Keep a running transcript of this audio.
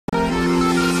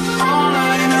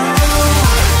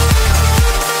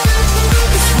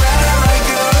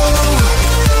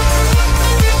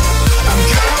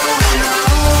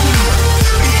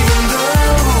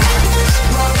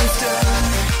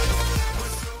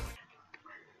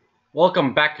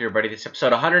Welcome back, everybody. This is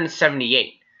episode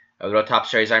 178 of the Road Top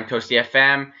Series. I'm Toasty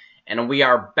FM, and we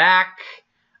are back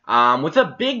with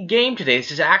a big game today. This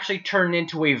has actually turned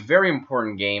into a very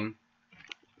important game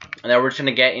that we're just going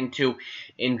to get into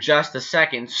in just a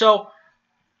second. So,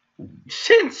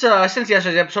 since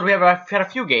yesterday's episode, we have had a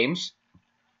few games.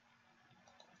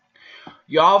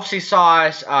 You obviously saw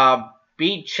us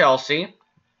beat Chelsea.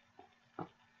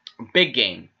 Big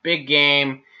game. Big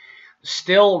game.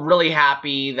 Still really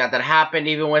happy that happened,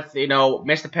 even with,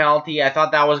 missed the penalty. I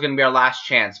thought that was going to be our last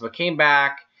chance, but came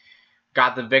back,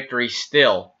 got the victory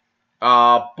still.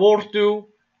 Porto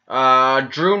drew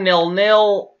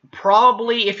 0-0.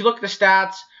 Probably, if you look at the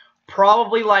stats,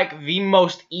 probably like the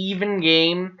most even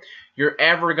game you're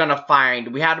ever going to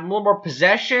find. We had a little more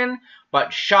possession,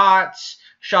 but shots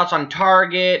on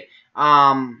target,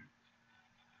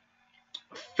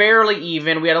 fairly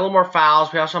even. We had a little more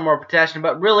fouls. We had some more possession,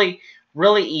 but really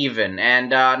even. And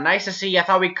nice to see. I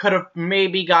thought we could have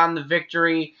maybe gotten the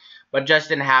victory, but just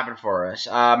didn't happen for us.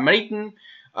 Mariton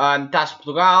and Tas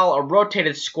Portugal, a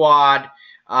rotated squad.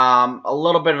 A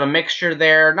little bit of a mixture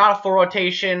there. Not a full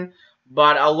rotation,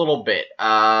 but a little bit.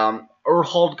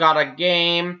 Urholt got a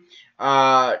game.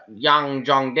 Yang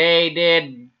Jongdae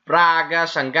did. Braga,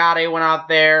 Sangare went out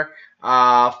there.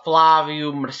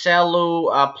 Flavio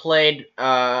Marcelo played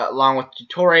along with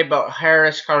Torre, but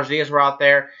Harris, Carlos Diaz were out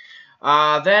there.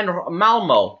 Then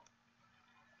Malmo,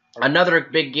 another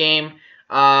big game.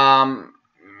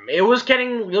 It was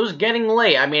getting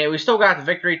late. I mean, we still got the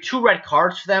victory. 2 red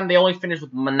cards for them. They only finished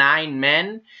with 9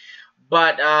 men,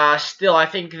 but still, I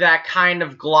think that kind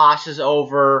of glosses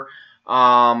over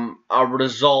a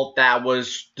result that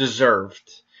was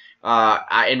deserved.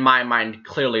 In my mind,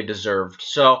 clearly deserved.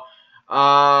 So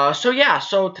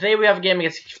today we have a game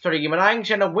against Vitória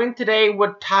Guimarães, and a win today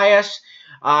would tie us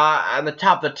at the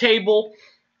top of the table.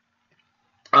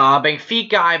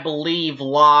 Benfica, I believe,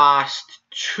 lost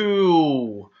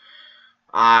 2.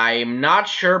 I'm not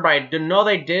sure, but I know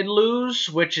they did lose,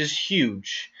 which is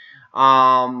huge.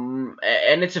 And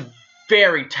it's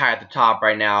very tight at the top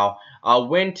right now. A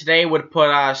win today would put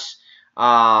us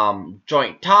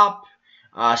joint top.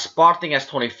 Sporting has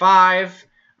 25.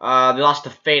 They lost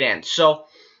to Feyenoord.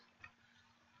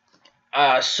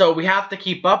 So we have to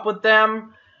keep up with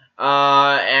them.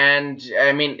 And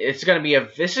I mean, this is gonna be a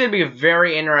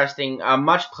very interesting,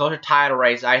 much closer title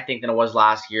race, I think, than it was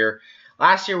last year.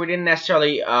 Last year we didn't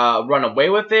necessarily run away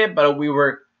with it, but we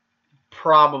were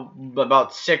probably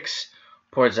about 6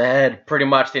 points ahead, pretty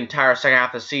much the entire second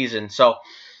half of the season. So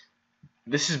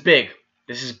this is big.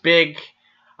 This is big.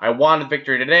 I want a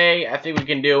victory today. I think we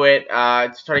can do it.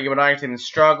 It's starting to get been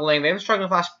struggling. They've been struggling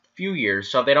the last few years,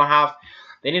 so they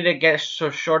need to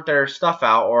short their stuff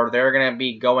out, or they're going to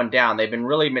be going down. They've been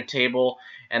really mid-table,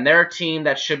 and they're a team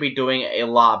that should be doing a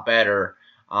lot better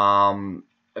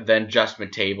than just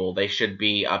mid-table. They should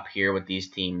be up here with these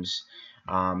teams,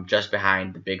 just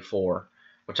behind the Big Four,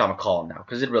 which I'm going to call them now,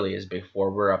 because it really is Big Four.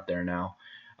 We're up there now.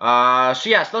 So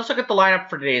let's look at the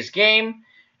lineup for today's game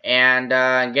and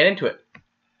get into it.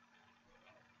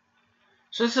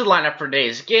 So this is the lineup for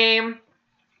today's game.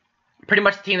 Pretty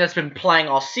much the team that's been playing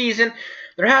all season.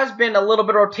 There has been a little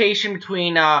bit of rotation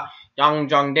between Yang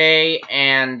Jongdae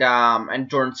and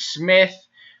Jordan Smith.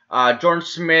 Jordan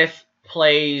Smith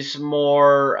plays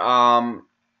more. I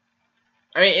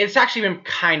mean, it's actually been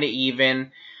kind of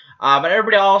even. But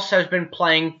everybody else has been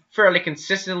playing fairly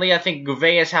consistently. I think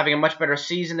Gouveia is having a much better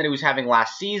season than he was having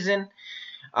last season.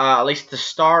 At least to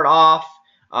start off.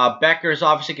 Becker's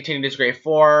obviously continuing his great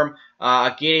form.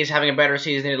 Aguirre is having a better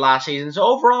season than he did last season. So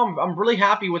overall, I'm really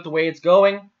happy with the way it's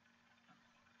going.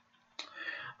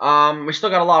 We still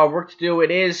got a lot of work to do.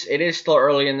 It is still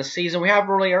early in the season. We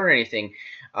haven't really earned anything.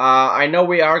 I know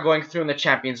we are going through in the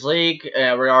Champions League. We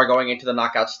are going into the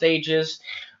knockout stages.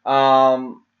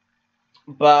 But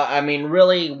I mean,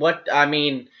 really,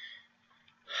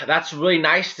 that's really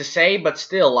nice to say. But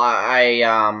still,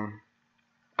 I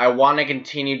want to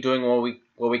continue doing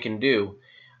what we can do.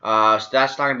 So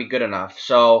that's not gonna be good enough.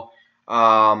 So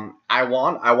I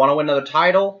want to win another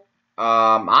title.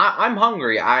 I'm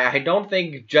hungry. I don't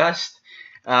think just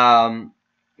now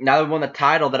that we won the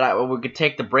title that we could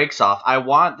take the brakes off. I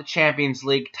want the Champions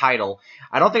League title.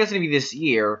 I don't think it's gonna be this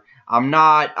year. I'm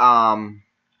not I'm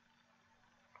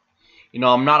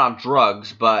not on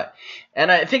drugs,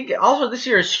 and I think also this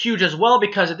year is huge as well,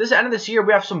 because at this end of this year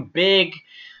we have some big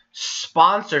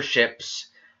sponsorships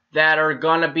that are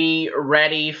gonna be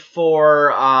ready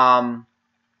for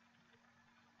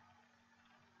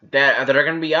that are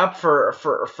going to be up for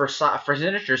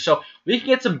signature. So we can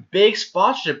get some big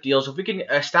sponsorship deals if we can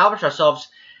establish ourselves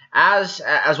as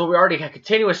what we already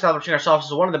continue establishing ourselves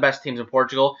as one of the best teams in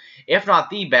Portugal, if not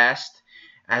the best,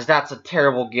 as that's a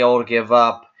terrible goal to give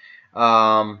up.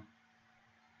 A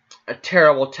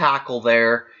terrible tackle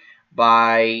there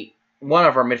by one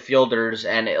of our midfielders,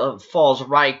 and it falls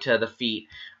right to the feet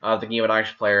of the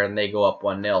Guimarães player, and they go up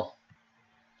 1-0.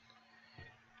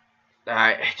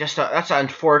 That's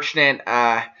unfortunate.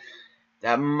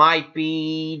 That might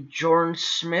be Jordan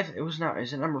Smith. It was not.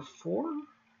 Is it number 4?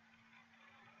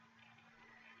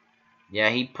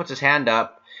 Yeah, he puts his hand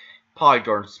up. Probably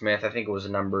Jordan Smith. I think it was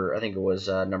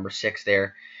number 6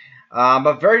 there.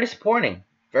 But very disappointing.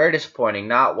 Very disappointing.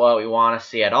 Not what we want to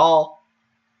see at all.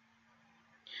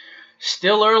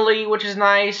 Still early, which is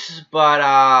nice, but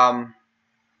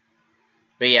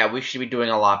yeah, we should be doing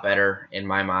a lot better in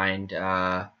my mind.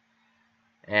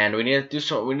 And we need to do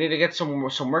so. We need to get some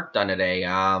work done today.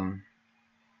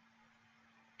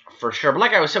 For sure. But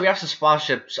like I was saying, we have some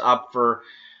sponsorships up for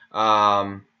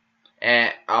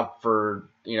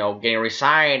getting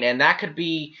re-signed, and that could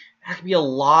be a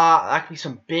lot. That could be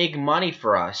some big money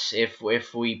for us if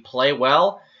we play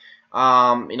well.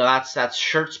 That's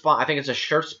shirt I think it's a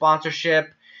shirt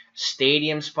sponsorship,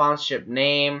 stadium sponsorship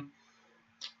name.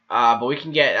 But we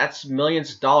can that's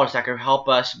millions of dollars that could help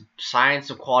us sign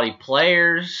some quality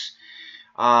players.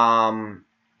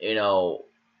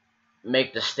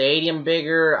 Make the stadium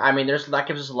bigger. I mean, that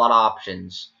gives us a lot of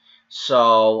options.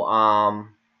 So,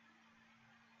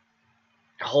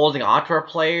 holding on to our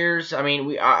players. I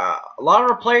mean, a lot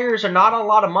of our players are not a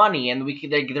lot of money, and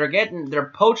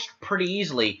they're poached pretty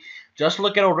easily. Just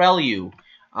look at Aurelio.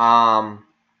 I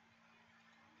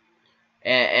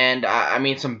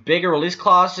mean, some bigger release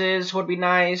clauses would be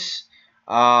nice.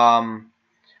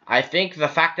 I think the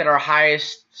fact that our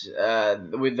highest,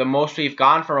 with the most we've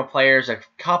gone from a player is a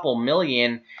couple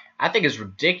million, I think is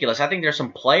ridiculous. I think there's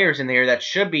some players in there that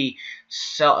should be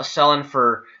selling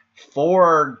for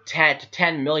 $4 to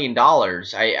 $10 million.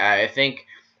 I think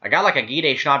a guy like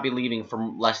Aguirre should not be leaving for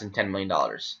less than $10 million.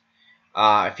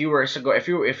 If he were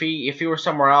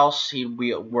somewhere else, he'd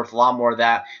be worth a lot more of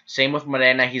that. Same with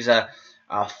Morena. He's a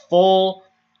full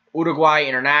Uruguay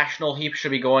international. He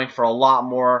should be going for a lot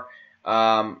more,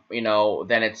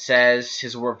 than it says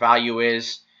his value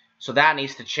is. So that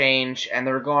needs to change. And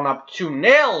they're going up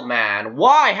 2-0, man.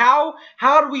 Why? How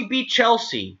do we beat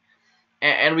Chelsea?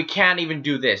 And we can't even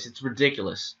do this. It's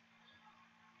ridiculous.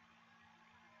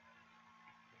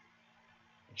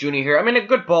 Junior here. I mean, a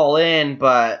good ball in,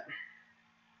 but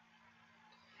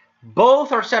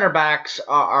both our center backs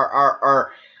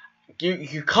are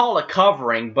you call it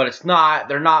covering, but it's not.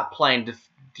 They're not playing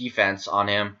defense on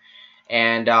him,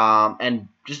 and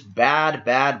just bad.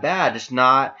 Just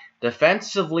not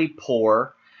defensively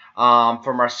poor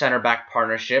from our center back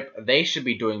partnership. They should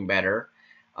be doing better.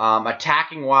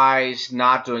 Attacking wise,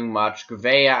 not doing much.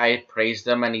 Gouveia, I praised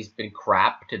him, and he's been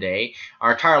crap today.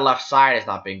 Our entire left side has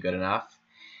not been good enough,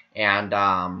 and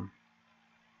I'm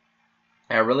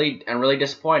really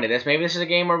disappointed. Maybe this is a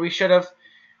game where we should have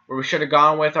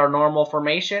gone with our normal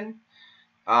formation.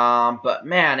 But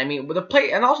man, I mean, with the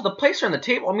play and also the placer on the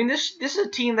table. I mean, this is a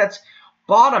team that's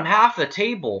bottom half of the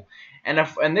table, and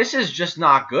this is just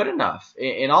not good enough.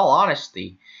 In all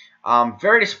honesty,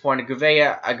 very disappointed.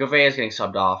 Gouveia is getting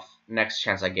subbed off next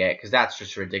chance I get, because that's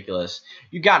just ridiculous.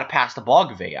 You got to pass the ball,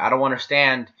 Gouveia. I don't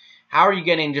understand. How are you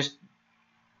getting just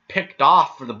picked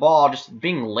off for the ball, just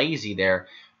being lazy there?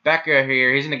 Becker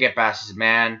here, he's going to get past his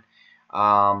man.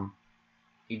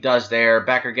 He does there.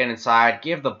 Becker, get inside.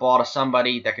 Give the ball to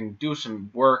somebody that can do some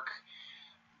work.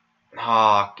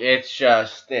 Oh, it's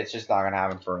just not going to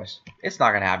happen for us. It's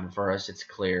not going to happen for us. It's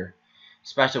clear.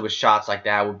 Especially with shots like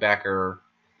that with Becker.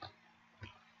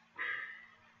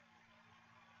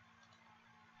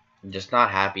 Just not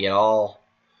happy at all.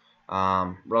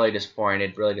 Really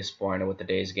disappointed with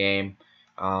today's game.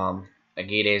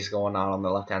 Aguirre is going on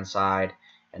the left-hand side,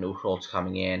 and Uchhol's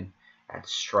coming in at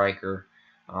striker.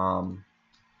 2-0.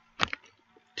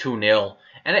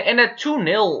 And a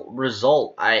 2-0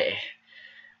 result,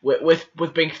 with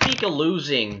Benfica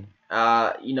losing,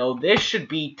 this should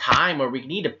be time where we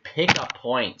need to pick up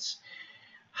points.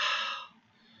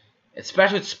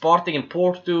 Especially with Sporting and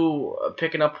Porto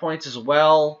picking up points as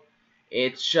well.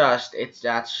 That's just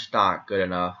not good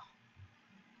enough.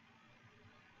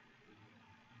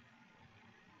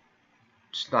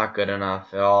 Just not good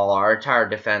enough at all. Our entire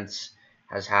defense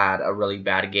has had a really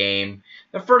bad game.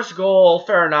 The first goal,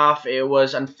 fair enough, it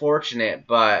was unfortunate,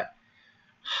 but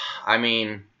I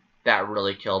mean, that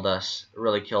really killed us.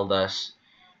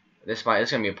 It's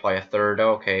gonna be probably a third.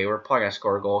 Okay, we're probably gonna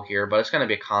score a goal here, but it's gonna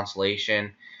be a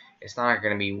consolation. It's not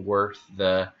gonna be worth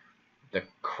the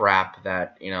crap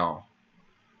that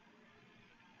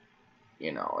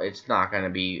you know, it's not going to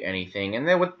be anything. And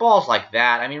then with balls like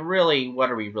that, I mean, really, what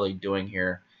are we really doing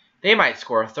here? They might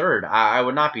score a third. I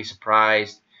would not be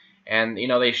surprised. And, you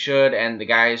know, they should, and the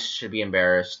guys should be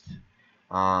embarrassed.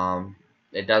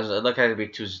 It looked like it would be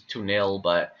 2-0,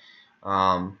 but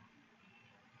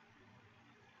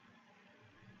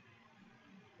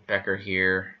Becker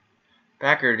here.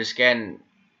 Becker just getting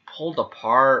pulled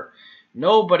apart.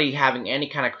 Nobody having any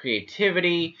kind of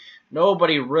creativity.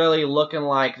 Nobody really looking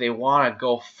like they want to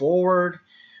go forward.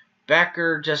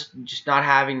 Becker just not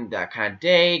having that kind of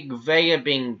day. Vega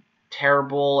being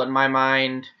terrible in my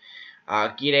mind.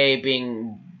 Guide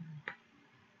being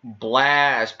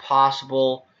blah as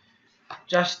possible.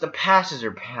 Just the passes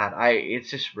are bad.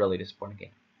 It's just really disappointing game.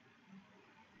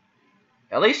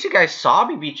 At least you guys saw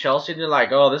me beat Chelsea and you're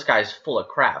like, oh, this guy's full of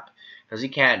crap. Because he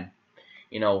can't,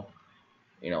 you know,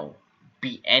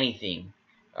 beat anything.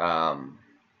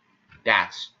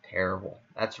 That's terrible.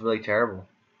 That's really terrible.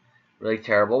 Really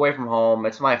terrible. Away from home.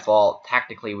 It's my fault.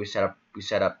 Tactically we set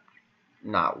up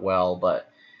not well, but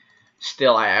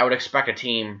still I would expect a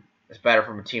team that's better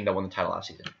from a team that won the title last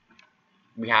season.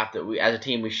 As a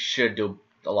team we should do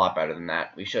a lot better than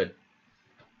that. We should.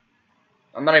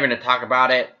 I'm not even gonna talk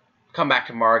about it. Come back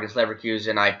tomorrow against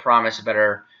Leverkusen. I promise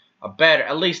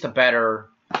at least a better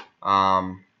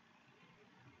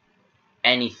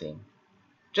anything.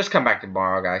 Just come back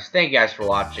tomorrow, guys. Thank you guys for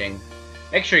watching.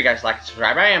 Make sure you guys like and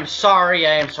subscribe. I am sorry.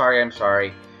 And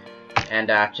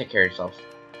take care of yourselves.